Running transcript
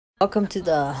Welcome to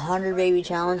the 100 Baby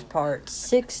Challenge Part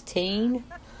 16.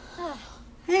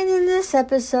 And in this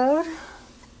episode,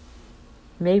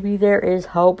 maybe there is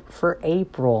hope for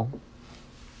April.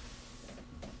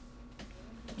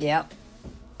 Yep,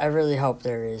 I really hope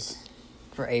there is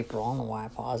for April. I don't know why I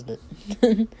paused it.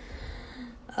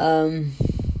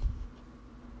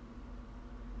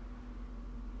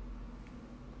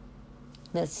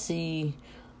 Let's see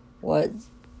what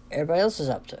everybody else is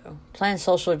up to. Plan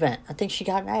social event. I think she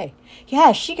got an A.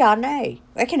 Yeah, she got an A.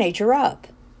 I can age her up.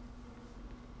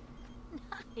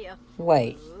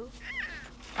 Wait.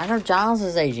 I know Giles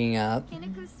is aging up.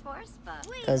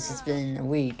 Because it's been a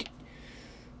week.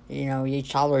 You know,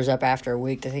 each toddler's up after a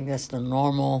week. I think that's the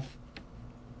normal,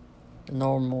 that's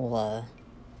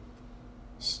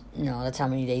how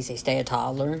many days they stay a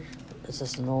toddler. That's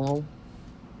just the normal.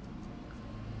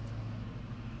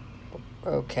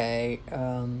 Okay,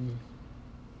 I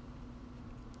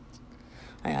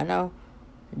know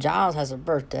Giles has a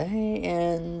birthday,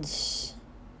 and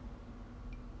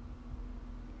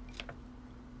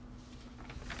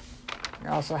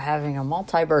they're also having a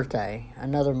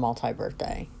another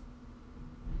multi-birthday.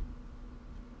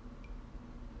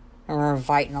 And we're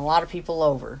inviting a lot of people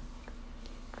over.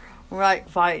 We're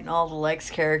inviting all the Lex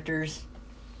characters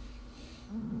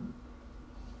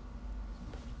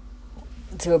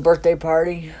to a birthday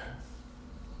party.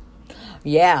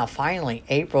 Yeah, finally,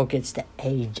 April gets to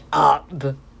age up.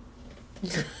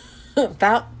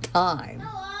 About time.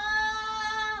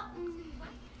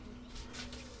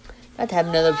 Let's have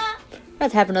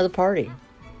another party.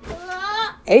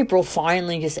 April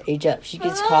finally gets to age up. She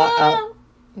gets caught up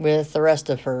with the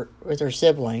rest of her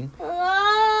sibling.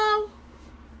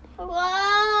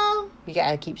 Hello? You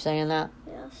gotta keep saying that.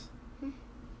 Yes.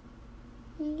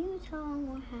 Can you tell them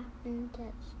what happened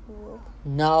at school?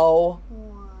 No.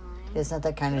 Why? It's not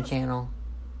that kind of channel.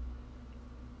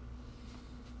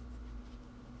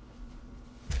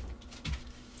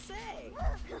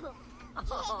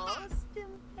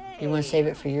 You want to save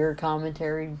it for your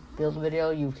commentary build video?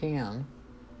 You can.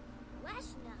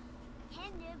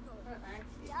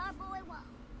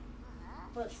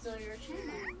 But still your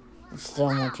channel. It's still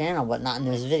on my channel, but not in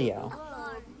this video.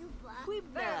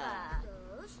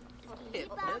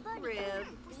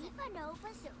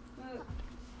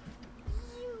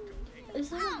 Is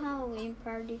that a Halloween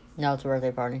party? No, it's a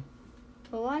birthday party.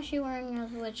 But why is she wearing a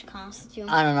witch costume?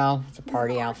 I don't know. It's a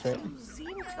party outfit.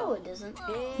 No, it isn't.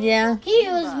 Yeah. He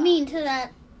was mean to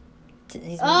that.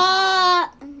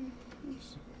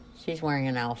 She's wearing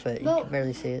an outfit. You can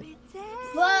barely see it.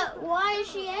 But why is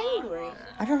she angry?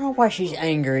 I don't know why she's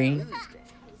angry.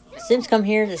 Sims come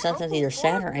here to something either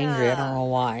sad or angry. I don't know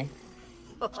why.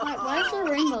 Why is there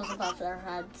rainbows above their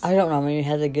heads? I don't know. Maybe you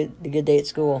had a good day at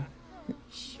school.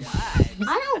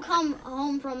 I don't come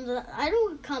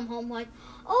home like,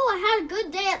 oh, I had a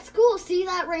good day at school. See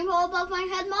that rainbow above my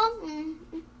head, Mom?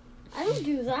 I don't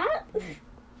do that.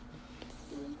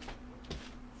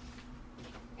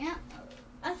 Yeah,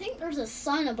 I think there's a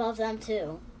sun above them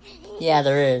too. Yeah,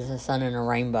 there is a sun and a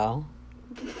rainbow.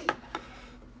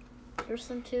 There's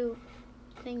some two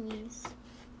thingies.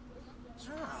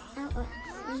 Outlets.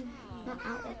 Not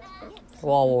outlets.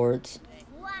 Wall warts.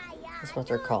 That's what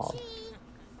they're called.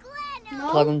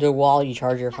 No. Plug them to a wall, you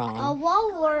charge your phone. A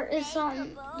wall wart is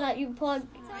something that you plug.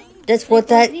 That's what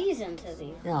that. These into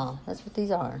these. No, that's what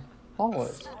these are. Wall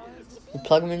warts. You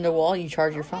plug them into the wall, you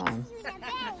charge your phone.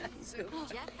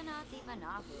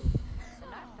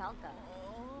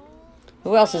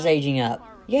 Who else is aging up?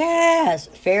 Yes!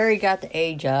 Fairy got to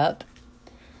age up.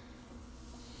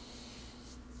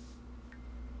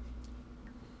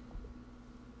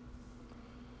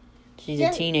 She's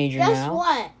a teenager now. Guess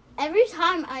what? Every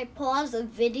time I pause a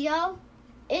video,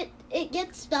 it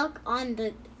gets stuck on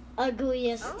the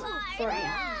ugliest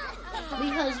frame.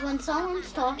 Because when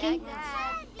someone's talking,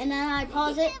 and then I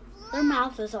pause it, their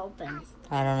mouth is open.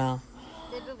 I don't know.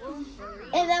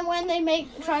 And then when they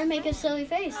try to make a silly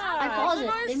face, I pause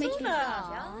it. They make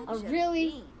a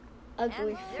really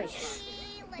ugly face.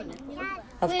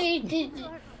 Wait,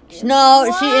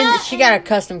 No, she got a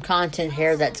custom content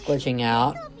hair that's glitching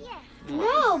out.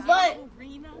 No, but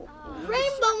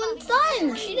Rainbow and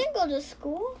Sun, she didn't go to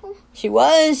school. She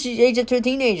was. She aged up to a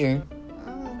teenager.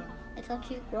 Oh, I thought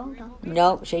she was grown up.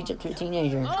 No, she aged up to a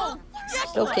teenager.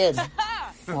 Still a kid.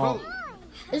 Well,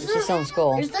 she's still in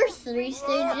school. Is there 3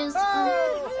 stages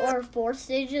or 4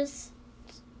 stages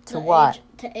to what?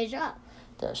 To age up.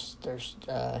 There's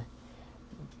the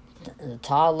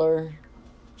toddler,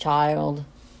 child,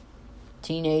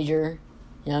 teenager,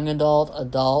 young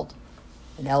adult,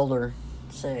 and elder.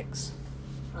 6.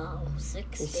 Oh, 6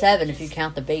 It's stages. 7 if you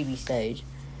count the baby stage.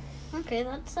 Okay,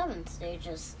 that's 7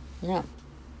 stages. Yeah.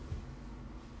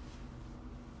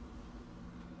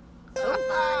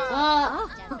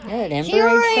 Good, Ember She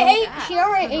already aged up. She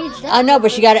already aged up. I know,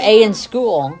 but she got an A in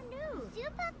school.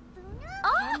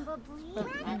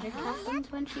 But magic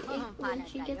happens when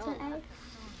she gets an A.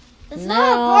 That's No,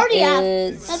 not a party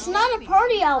outfit. it's- That's not a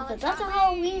party outfit. That's a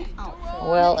Halloween outfit.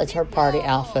 Well, it's her party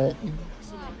outfit.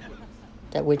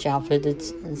 That witch outfit,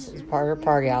 it's part of her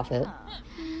party outfit.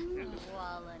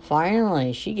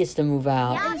 Finally, she gets to move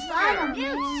out. Is that a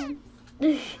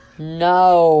man?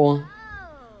 No.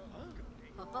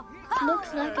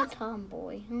 Looks like a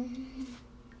tomboy.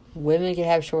 Women can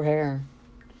have short hair.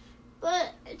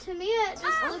 But to me, it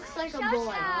just looks like a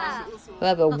boy.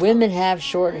 Well, but women have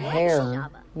short hair.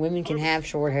 Women can have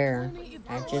short hair.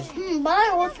 But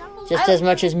Just as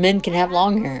much as men can have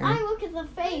long I hair. look at the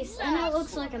face, and it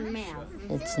looks like a man.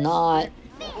 It's not.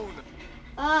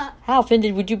 How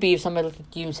offended would you be if somebody looked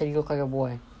at you and said you look like a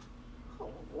boy?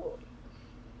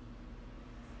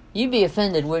 You'd be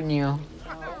offended, wouldn't you?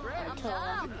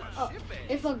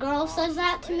 If a girl says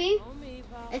that to me,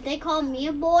 if they call me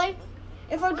a boy,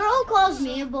 if a girl calls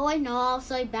me a boy, no, I'll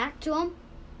say back to him.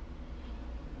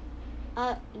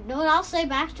 Know what I'll say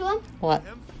back to him? What?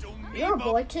 You're a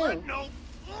boy too.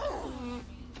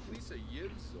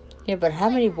 Yeah, but how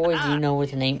many boys do you know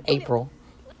with the name April?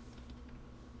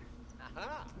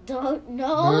 Don't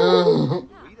know.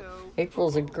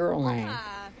 April's a girl name.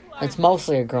 It's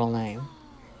mostly a girl name.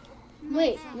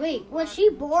 Wait, was she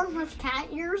born with cat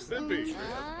ears?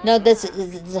 No, it's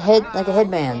a head, like a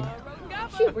headband.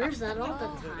 She wears that all the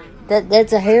time.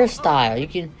 That's a hairstyle. You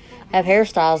can have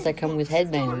hairstyles that come with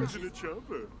headbands.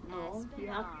 No, you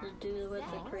have to do it with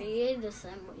the creative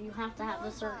symbol. You have to have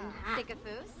a certain hat.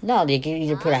 No, they can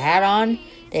either put a hat on.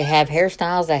 They have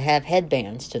hairstyles that have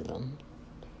headbands to them,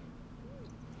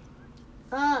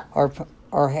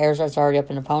 or hair that's already up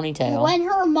in a ponytail. When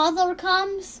her mother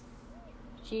comes,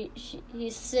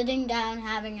 he's sitting down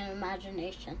having an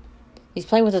imagination. He's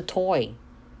playing with a toy,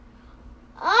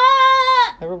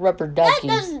 a little rubber That ducky.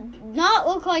 does not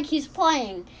look like he's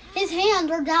playing. His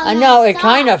hands are down. I know, it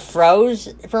kind of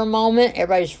froze for a moment.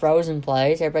 Everybody's frozen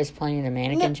place. Everybody's playing the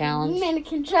mannequin challenge.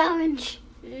 Mannequin challenge.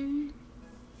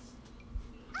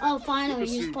 Oh, finally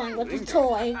he's playing with the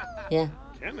toy. Yeah.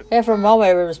 Yeah, for a moment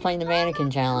everybody was playing the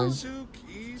mannequin challenge.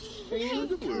 3,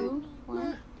 2,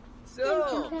 1.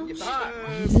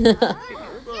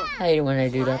 I hate it when they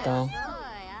do that though.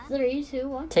 3, 2,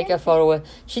 1. Take a photo with.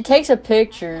 She takes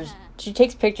pictures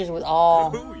with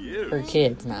all her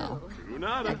kids now.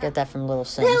 I got that from Little It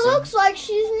Simpson. looks like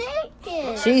she's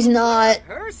naked. She's not.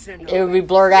 It would be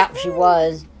blurred out if she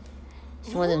was.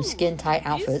 She's one of them skin tight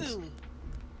outfits.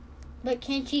 But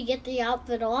can't she get the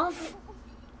outfit off?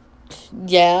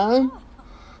 Yeah,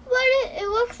 But it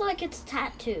looks like it's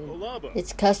tattooed.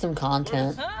 it's custom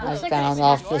content I Looks like found it's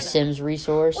off the Sims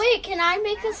resource. Wait, can I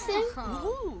make a sim?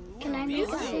 Can I make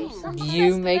a sim?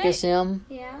 You make a sim?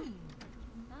 Yeah.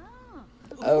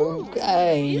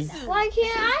 Okay. Why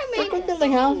can't I make Look a at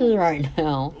the houses right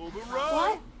now.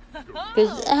 What?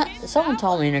 Because someone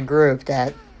told me in a group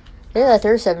that they let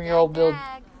their 7-year-old build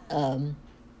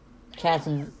cats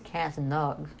and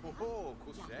dogs.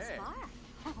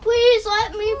 Please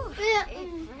let me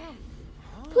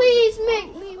Please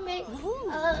make me make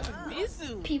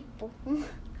people.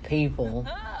 People.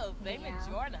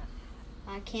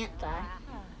 I can't die.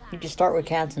 You can start with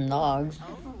cats and dogs.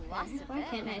 Why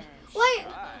can't I?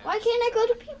 Why can't I go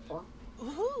to people?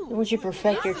 Once you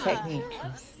perfect your technique.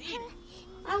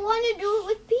 I want to do it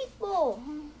with people.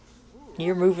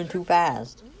 You're moving too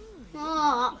fast.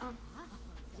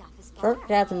 First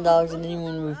cats and dogs, and then you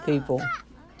want to move people.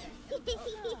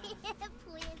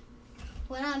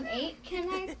 When I'm 8, can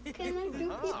I do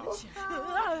people?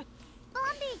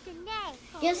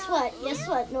 Guess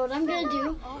what? Know what I'm gonna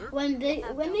do when they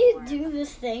do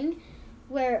this thing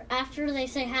where after they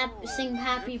say sing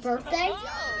happy birthday?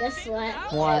 Guess what?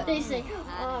 What? They say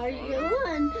are you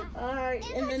one?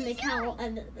 And then they count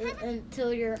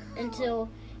until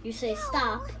you say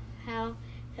stop. How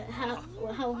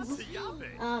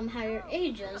your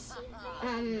age is.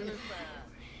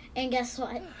 And guess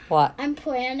what? What? I'm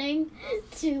planning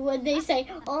to, when they say,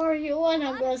 are you one?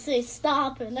 I'm going to say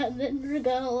stop, and then they're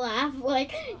going to laugh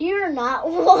like, you're not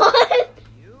one.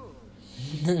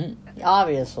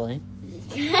 Obviously.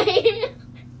 They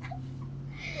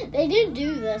didn't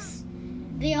do this.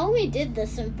 They only did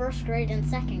this in 1st grade and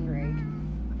 2nd grade.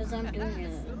 Because I'm doing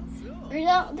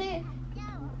it.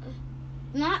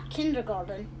 Not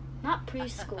kindergarten. Not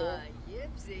preschool.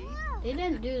 They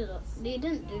didn't do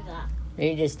that.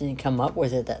 They just didn't come up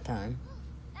with it that time.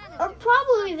 Or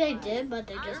probably they did, but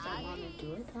they just don't want to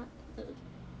do it that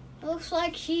Looks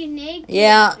like she naked.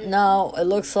 Yeah, no, it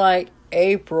looks like It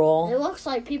April looks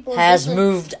like people has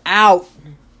moved out.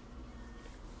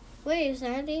 Wait, is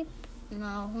that April?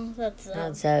 No, that's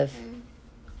That's Ev.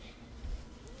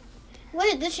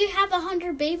 Wait, did she have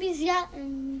 100 babies yet?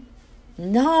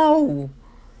 No.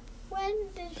 When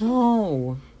did she?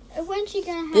 No. When's she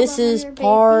gonna have? This is 100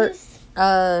 part.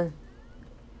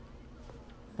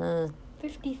 babies?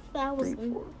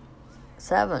 50,000.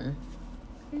 7.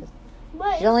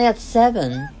 What? She's only at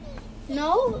 7.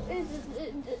 No.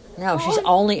 No, she's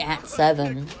only at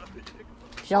 7.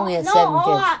 She's only at no, 7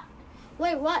 kids.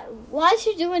 Wait, what? Why is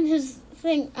she doing his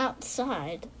thing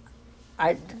outside?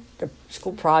 The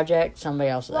school project, somebody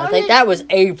else. Why I think did- that was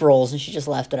April's, and she just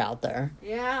left it out there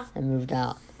Yeah, and moved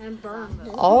out. and burned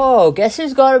it. Oh, guess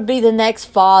who's going to be the next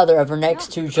father of her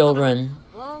next 2 children?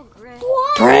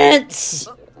 What? Prince!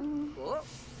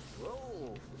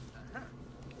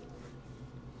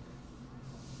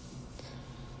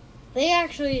 They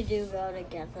actually do go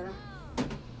together.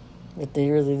 But they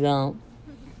really don't.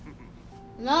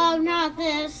 No, not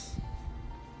this.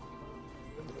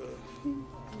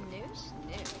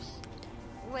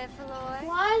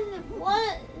 Why?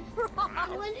 What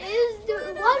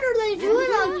are they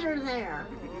doing under there?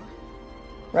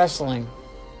 Wrestling.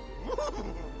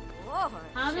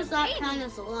 How does that count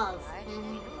as love?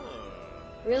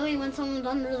 Really, when someone's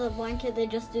under the blanket, they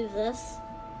just do this?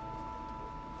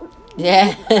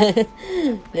 Yeah.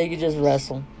 They could just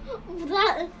wrestle.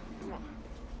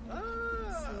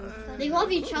 They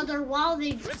love each other while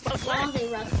they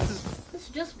wrestle. It's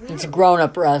just weird. It's a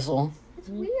grown-up wrestle. It's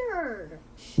weird.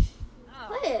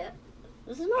 Wait,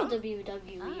 this is not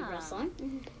WWE wrestling.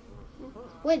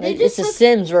 Wait, they It's just a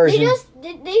Sims version.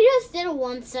 they just did a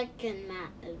 1 second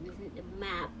map.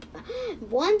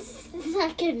 1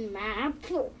 second map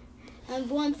and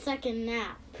 1 second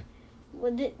nap.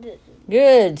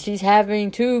 Good. She's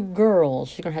having 2 girls.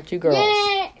 She's going to have 2 girls.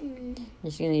 Yeah.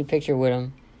 She's going to need a picture with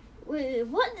them. Wait,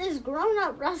 what does grown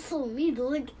up wrestle mean?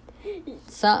 Like,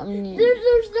 Something.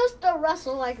 there's just a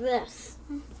wrestle like this.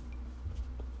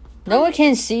 No one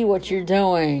can see what you're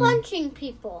doing. Punching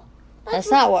people.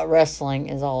 That's not what wrestling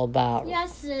is all about.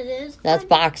 Yes, it is. That's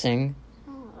boxing.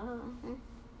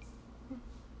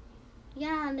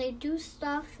 Yeah, and they do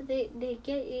stuff. They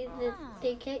get you.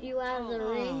 They get you out of the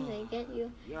ring. They get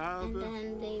you, and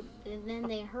then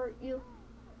they hurt you,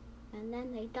 and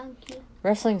then they dunk you.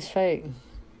 Wrestling's fake.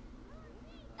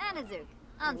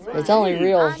 It's only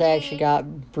real if they actually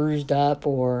got bruised up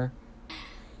or...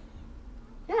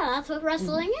 Yeah, that's what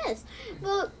wrestling is.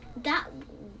 But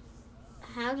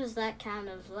how does that count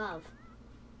as love?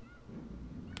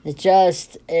 It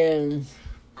just is.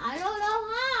 I don't know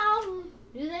how.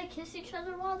 Do they kiss each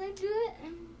other while they do it?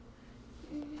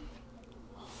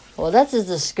 Well, that's a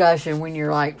discussion when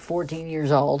you're like 14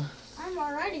 years old. I'm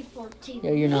already 14.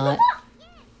 No, you're not.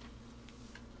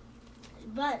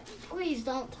 But please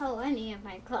don't tell any of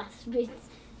my classmates.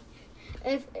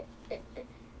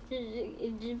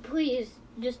 Please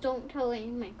just don't tell any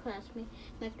of my classmates.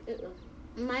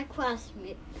 My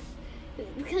classmates.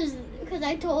 Because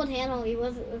I told Hannah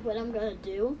what I'm gonna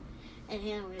do, and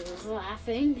Hannah was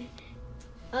laughing.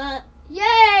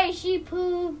 Yay! She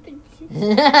pooped.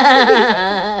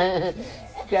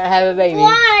 Gotta have a baby.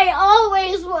 Why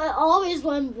always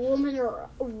when women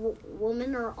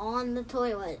are on the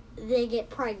toilet, they get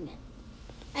pregnant?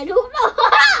 I don't know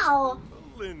how.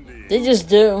 They just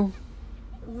do.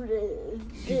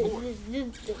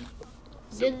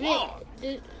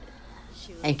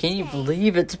 And can you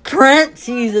believe it's Prince?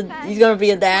 He's gonna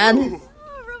be a dad.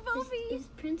 Is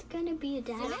Prince gonna be a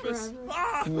dad forever?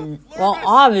 Well,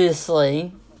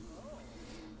 obviously.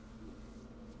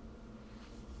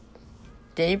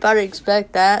 Did anybody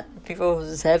expect that? People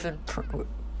was having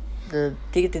to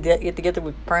get together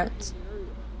with Prince.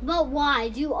 But why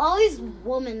do always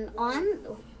women on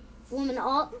the? What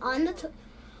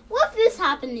if this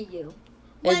happened to you?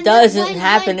 It doesn't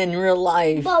happen in real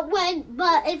life. But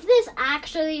if this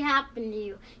actually happened to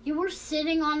you, you were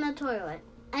sitting on the toilet,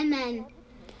 and then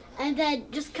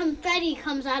just confetti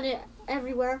comes out of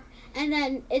everywhere, and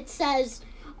then it says,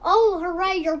 "Oh,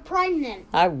 hooray, you're pregnant."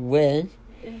 I wish.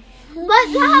 But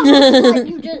that was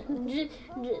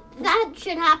like that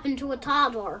should happen to a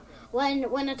toddler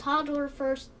when a toddler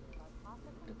first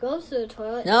goes to the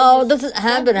toilet. No, it doesn't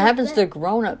happen. It happens to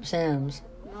grown-up Sims.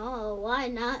 No, why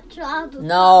not toddlers?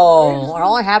 No, it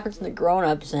only happens to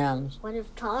grown-up Sims. What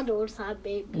if toddlers have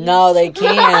babies? No, they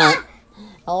can't. It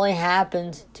only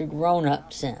happens to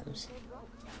grown-up Sims.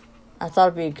 I thought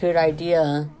it'd be a good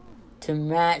idea to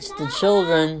match the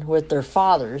children with their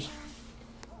fathers.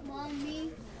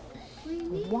 Mommy,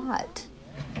 What?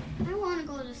 I want to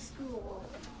go to school.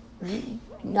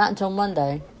 Not until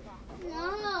Monday. No,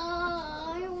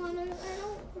 I don't.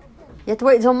 You have to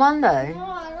wait until Monday. No,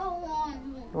 I don't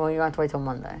want. Well, you have to wait till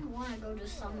Monday. I want to go to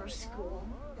summer school.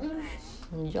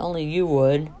 Only you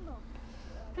would.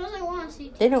 Because I want to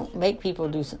see. They don't make people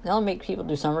do. They only make people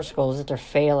do summer schools if they're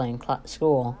failing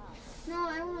school. No,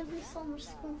 I want to do summer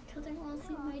school because I want to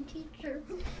see my teacher.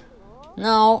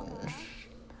 No,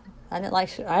 I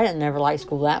didn't never like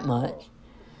school that much.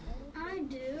 I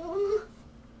do.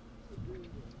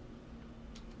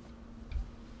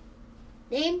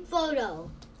 Name photo.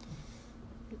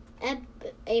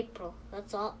 April.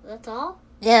 That's all. That's all.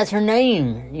 Yeah, it's her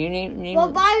name. You need.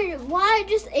 Well, why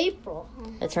just April?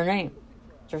 It's her name.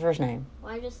 It's her first name.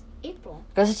 Why just April?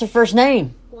 Because it's her first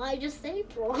name. Why just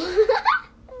April?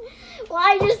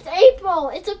 Why just April?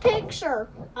 It's a picture.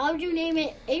 How would you name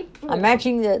it April? I'm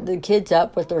matching the kids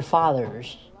up with their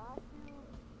fathers.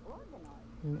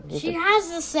 She has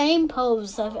the same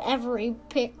pose of every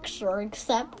picture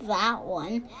except that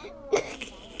one.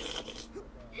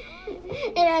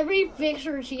 In every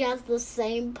picture, she has the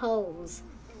same pose.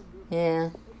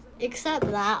 Yeah. Except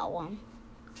that one.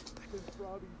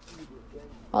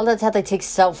 Well, that's how they take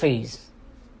selfies.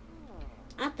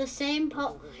 At the same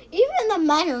pose. Even the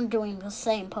men are doing the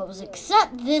same pose,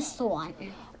 except this one.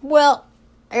 Well,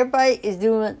 everybody is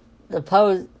doing the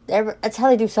pose. That's how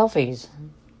they do selfies.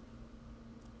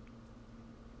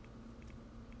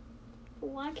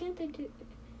 Why can't they do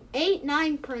 8,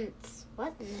 9 prints?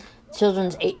 What?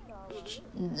 Children 8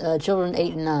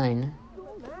 and 9.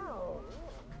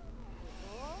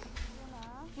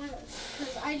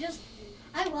 Because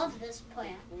I love this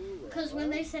plan. Because when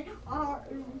they say,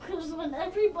 because when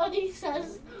everybody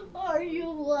says, are you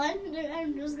one?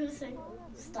 I'm just going to say,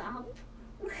 stop.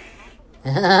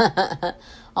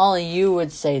 Only you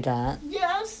would say that.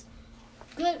 Yes.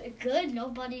 Good.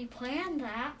 Nobody planned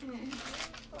that.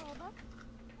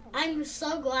 I'm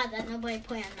so glad that nobody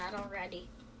planned that already.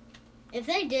 If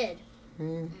they did,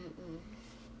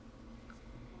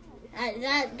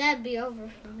 that'd be over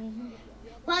for me.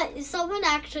 But someone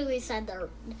actually said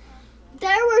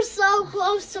they were so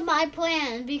close to my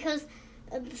plan because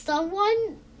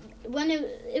someone, when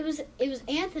it was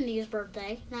Anthony's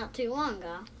birthday not too long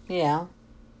ago. Yeah.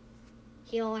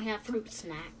 He only had fruit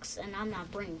snacks, and I'm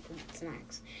not bringing fruit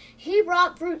snacks. He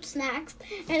brought fruit snacks,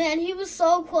 and then he was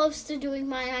so close to doing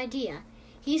my idea.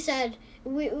 He said,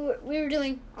 we were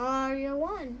doing, are you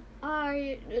one?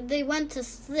 They went to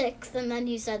 6, and then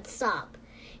he said, stop.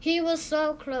 He was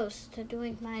so close to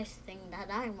doing my thing that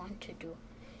I want to do.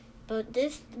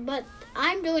 But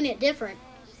I'm doing it different.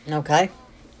 Okay.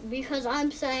 Because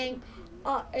I'm saying,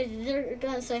 they're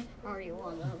gonna say, "Are you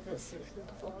one of this?"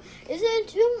 Is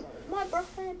it my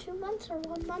birthday in 2 months or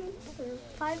 1 month or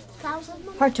 5,000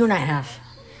 months? Or 2.5.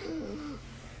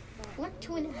 What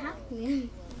 2.5 mean?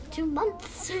 2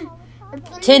 months? Or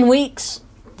 10 weeks.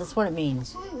 That's what it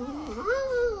means.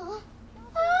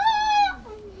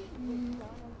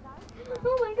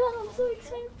 Oh my god! I'm so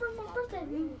excited for my birthday.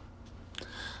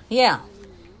 Yeah.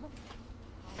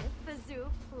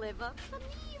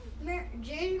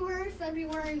 January,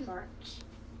 February, March.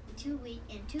 2 weeks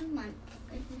and 2 months.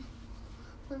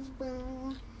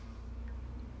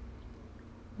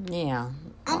 Yeah.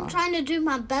 I'm trying to do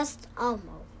my best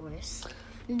Elmo voice.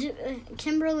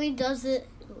 Kimberly does it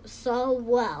so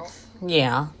well.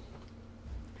 Yeah.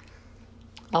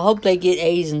 I hope they get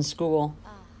A's in school.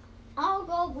 I'll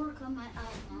go work on my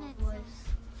Elmo voice.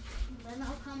 Then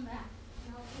I'll come back.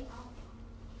 And I'll be Elmo.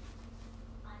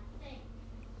 I think.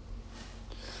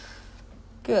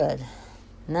 Good.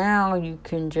 Now you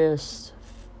can just...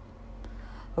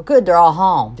 Oh, good, they're all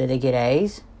home. Did they get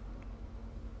A's?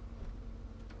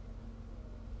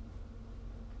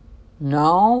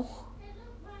 No? Hey,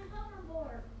 look, my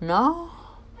hoverboard. No?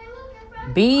 Hey, look, I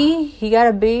found B? He got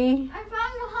a B? I found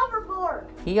a hoverboard.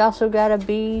 He also got a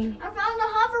B? I found a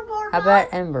hoverboard. How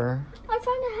about Ember? I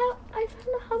found a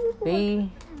hoverboard.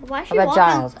 B? Why How about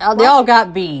Giles? Oh, they all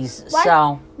got B's,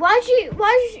 so... Why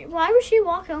was she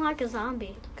walking like a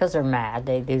zombie? Because they're mad.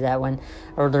 They do that when...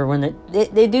 Or they're when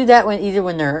they do that when either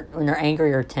when they're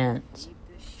angry or tense.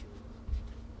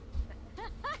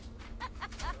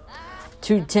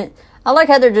 Too tense. I like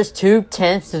how they're just too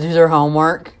tense to do their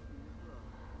homework.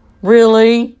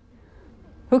 Really?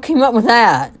 Who came up with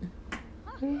that?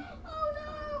 Oh no!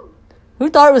 Who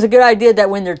thought it was a good idea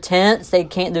that when they're tense, they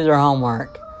can't do their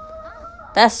homework?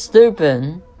 That's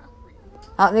stupid.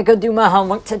 I'm going to go do my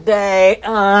homework today.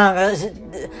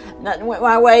 Nothing went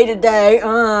my way today.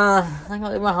 I'm going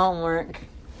to do my homework.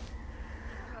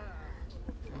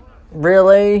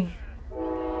 Really?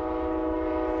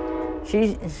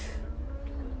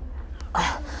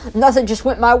 Nothing just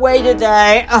went my way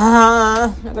today.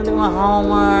 Not gonna do my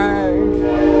homework.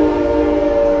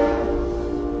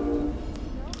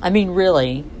 I mean,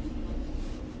 really.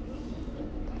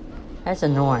 That's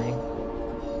annoying.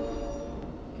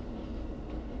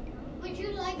 Would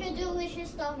you like a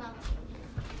delicious donut?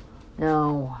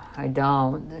 No, I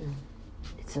don't.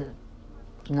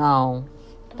 No.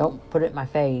 Don't put it in my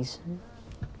face.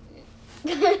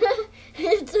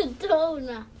 It's a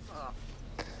donut.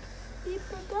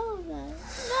 It's a donut.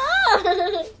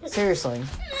 No! Seriously.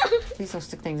 Please don't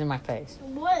stick things in my face.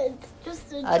 What?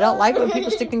 Just a donut. I don't like when people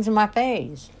stick things in my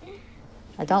face.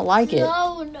 I don't like it.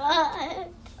 Donut.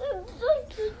 It's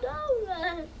just a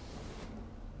donut.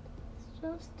 It's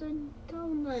just a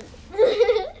donut.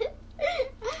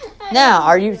 Now,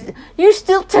 are you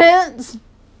still tense?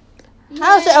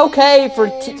 How's it okay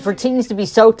for teens to be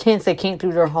so tense they can't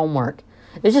do their homework?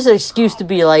 It's just an excuse to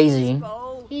be lazy.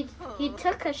 He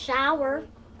took a shower.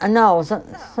 I know.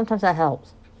 Sometimes that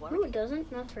helps. No, it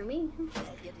doesn't. Not for me.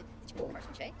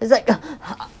 It's like,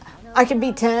 I can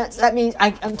be tense. That means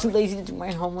I'm too lazy to do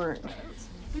my homework.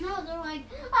 No, they're like,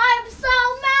 I'm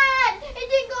so mad. It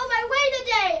didn't go my way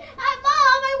today.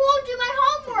 Mom, I won't do my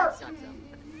homework.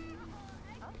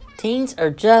 Teens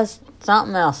are just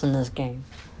something else in this game.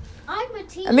 I'm a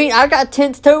teen. I mean, I got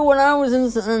tense too when I was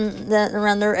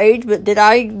around their age, but did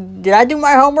I do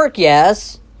my homework?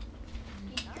 Yes.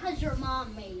 Because your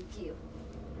mom made you.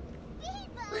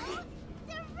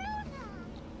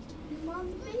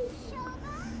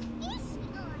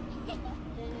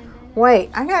 Wait,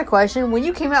 I got a question. When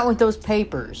you came out with those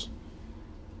papers,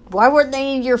 why weren't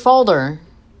they in your folder?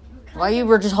 Why you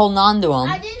were just holding on to them?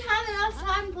 I didn't have enough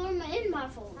time to put them in my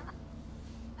folder.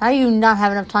 How do you not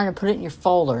have enough time to put it in your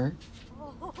folder?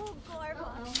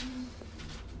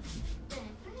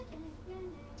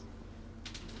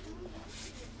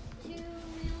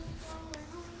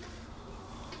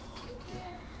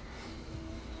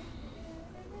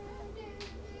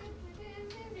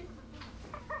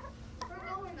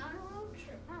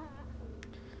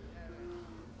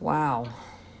 Wow.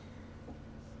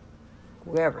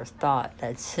 Whoever thought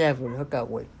that Sev would hook up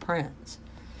with Prince?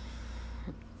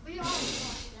 We all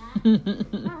thought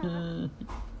that.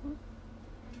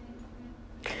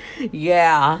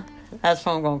 Yeah, that's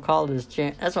what I'm gonna call this.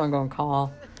 That's what I'm gonna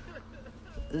call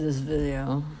this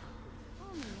video.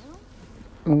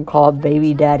 I'm gonna call it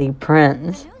Baby Daddy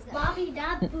Prince. Bobby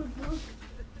Dad Boo Boo.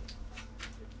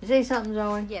 You say something,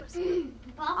 Zoe?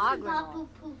 Bobby Papu Poo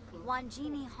Poo.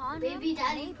 Baby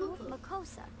Daddy Poo Poo.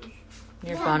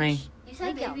 You're funny. You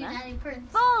said Baby Daddy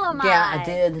Prince. Yeah, I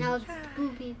did. Now it's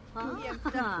Booby. You're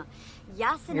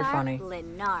funny.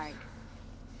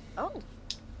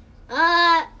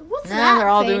 What's that? Now they're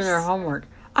all face? doing their homework.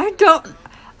 I don't.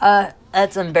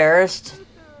 That's embarrassed.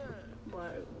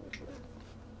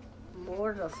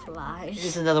 Mortified.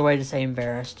 Just another way to say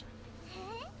embarrassed.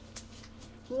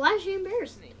 Why is she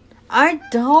embarrassed? I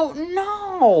don't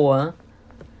know.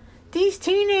 These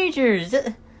teenagers,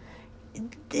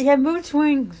 they have mood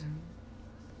swings.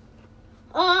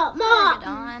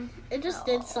 Mom! It just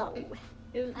did something.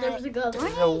 There was a ghost.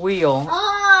 It's a wheel.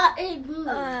 It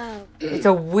moved. It's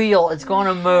a wheel. It's going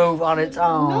to move on its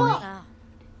own. No.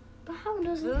 But how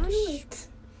does it do it?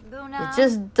 It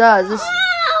just does.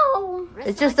 Ow!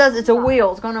 It just does. It's a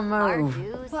wheel. It's going to move.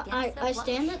 But I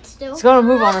stand it still. It's going to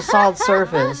move on a solid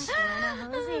surface.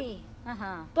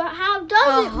 But how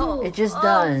does it move? It just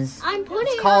does. I'm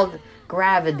putting It's called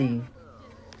gravity.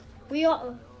 We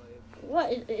all.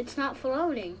 What? It's not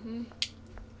floating.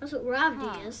 That's what gravity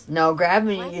is. No,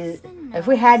 gravity is. If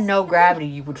we had no gravity,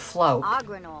 you would float.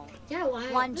 Yeah, why?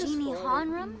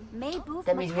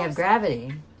 That means we have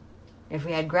gravity. If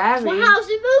we had gravity, Well, how's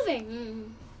it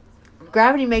moving?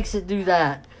 gravity makes it do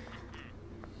that.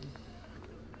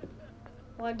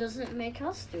 Why doesn't it make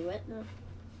us do it?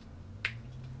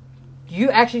 Do you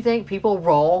actually think people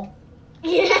roll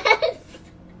Yes.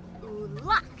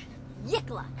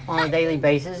 on a daily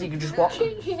basis? You can just walk,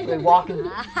 they walk and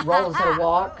roll instead of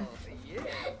walk.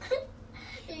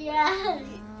 Yeah.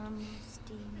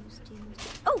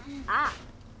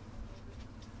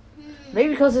 Maybe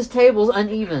because this table's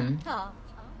uneven.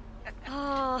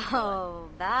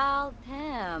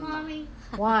 Mommy,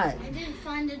 What? I didn't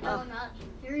find a donut.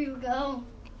 Here you go.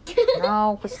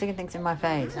 No, quit sticking things in my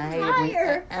face. I hate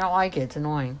it. I don't like it. It's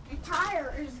annoying. A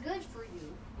tire is good for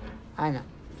you. I know.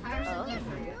 Tires are good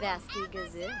for you.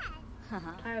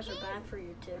 Tires are bad for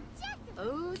you too.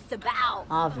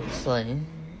 Obviously.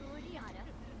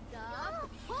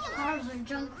 Tires are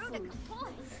junk food.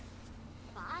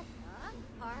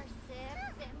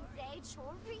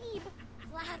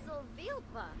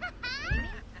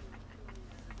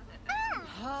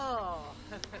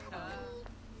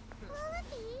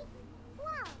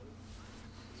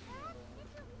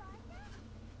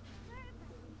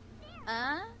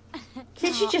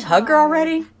 did she just hug her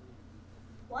already?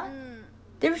 What?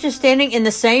 They were just standing in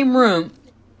the same room.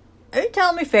 Are you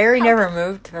telling me Fairy never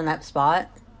moved from that spot?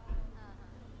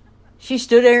 She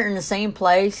stood there in the same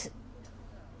place.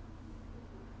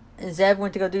 And Zeb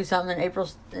went to go do something,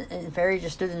 and Fairy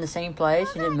just stood in the same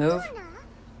place. She didn't move.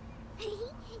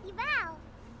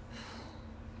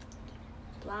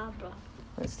 Blah, blah.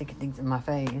 Let's sticking things in my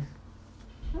face.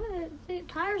 The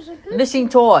tires are good. Missing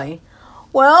toy.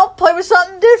 Well, play with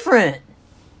something different.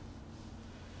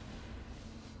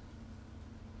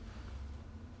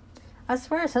 I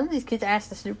swear, some of these kids ask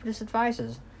the stupidest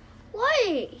advices.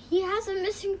 Wait, he has a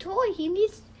missing toy. He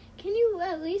needs. Can you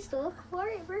at least look for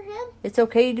it for him? It's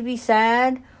okay to be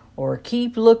sad, or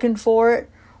keep looking for it,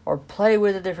 or play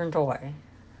with a different toy.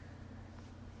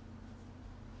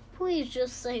 Please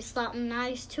just say something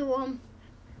nice to him.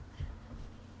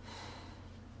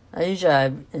 I usually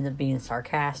end up being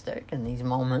sarcastic in these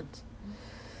moments.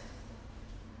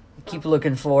 Keep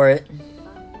looking for it.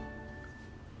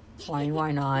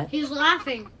 Why not? He's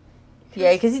laughing.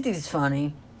 Yeah, because he thinks it's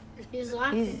funny. He's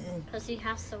laughing because he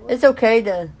has to look. It's okay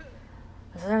to...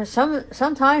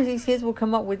 Sometimes these kids will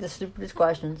come up with the stupidest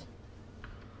questions.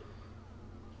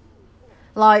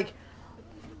 Like,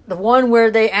 the one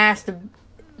where they asked to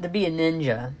be a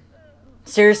ninja.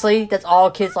 Seriously? That's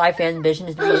all kids' life ambition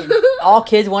is to be... all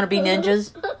kids want to be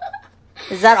ninjas?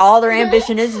 Is that all their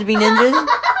ambition is to be ninjas?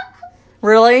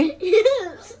 Really?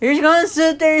 Yes. You're just going to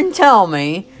sit there and tell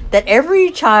me that every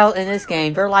child in this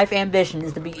game, their life ambition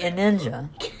is to be a ninja?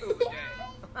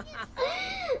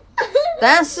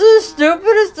 That's the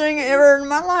stupidest thing ever in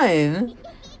my life.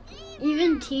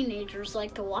 Even teenagers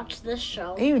like to watch this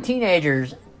show. Even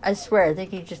teenagers. I swear, I think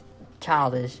he's just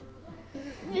childish.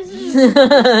 I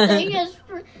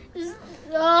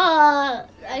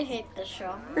hate this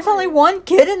show. There's only one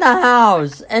kid in the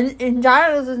house. And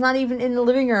Giles is not even in the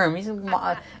living room. He's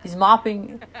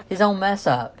mopping his own mess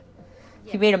up.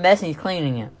 He made a mess and he's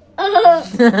cleaning it.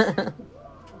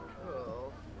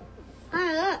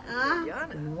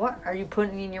 What are you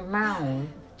putting in your mouth?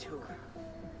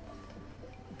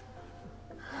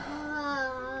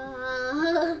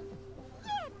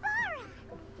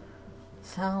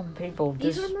 Some people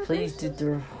just please do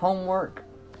their homework.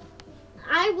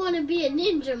 I want to be a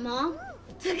ninja, Mom.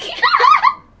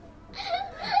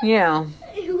 Yeah,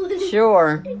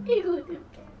 sure.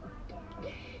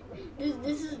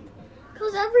 This is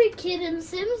because every kid in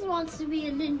Sims wants to be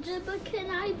a ninja, but can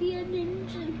I be a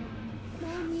ninja?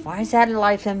 Mommy? Why is that a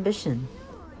life ambition?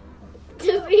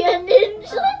 To be a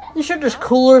ninja? You sure there's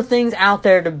cooler things out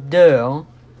there to do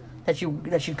that you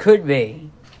could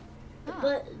be.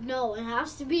 But no, it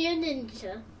has to be a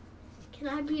ninja. Can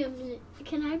I be a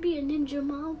ninja,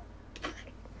 Mom?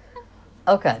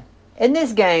 Okay. In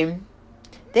this game,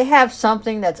 they have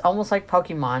something that's almost like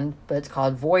Pokemon, but it's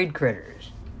called Void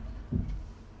Critters.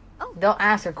 They'll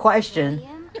ask a question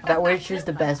about which is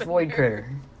the best Void Critter.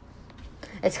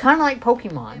 It's kind of like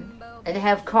Pokemon. And they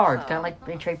have cards, kind of like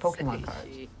they trade Pokemon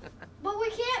cards. But we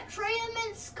can't trade them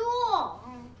in school.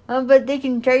 But they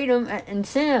can trade them in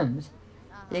Sims.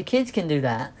 The kids can do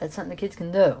that. That's something the kids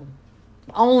can do.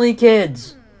 Only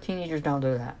kids. Teenagers don't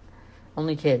do that.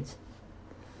 Only kids.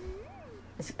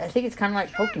 I think it's kind of like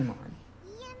Pokemon.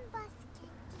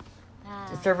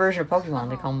 It's their version of Pokemon.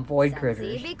 They call them Void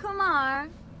Critters.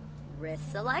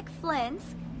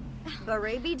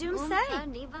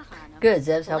 Good,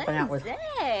 Zeb's helping out with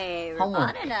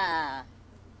homework.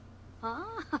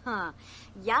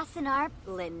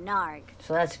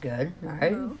 So that's good,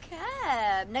 alright?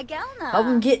 Help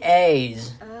them get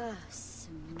A's.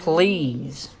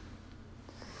 Please.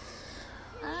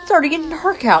 It's already getting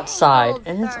dark outside.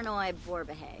 And it's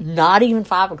not even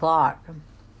 5 o'clock.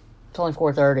 It's only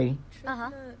 4:30.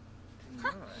 Are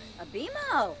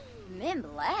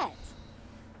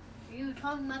you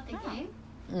talking about the game?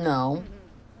 No.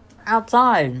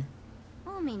 Outside.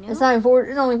 It's not even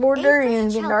it's only 4:30 and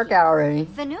it's getting dark out already.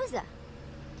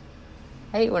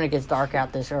 I hate when it gets dark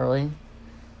out this early.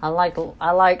 I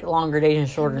like longer days and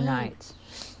shorter nights.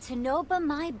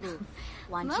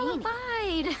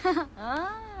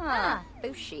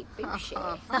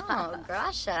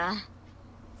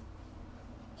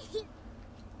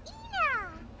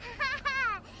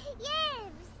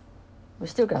 We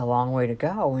still got a long way to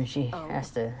go when she has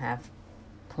to have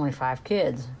 25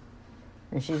 kids.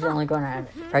 And she's only going to have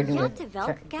pregnant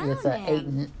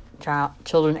with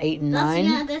children 8 and 9. That's the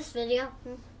end of this video.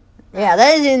 Yeah,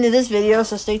 that is the end of this video,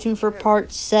 so stay tuned for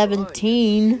part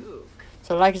 17.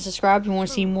 So like and subscribe if you want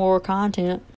to see more content.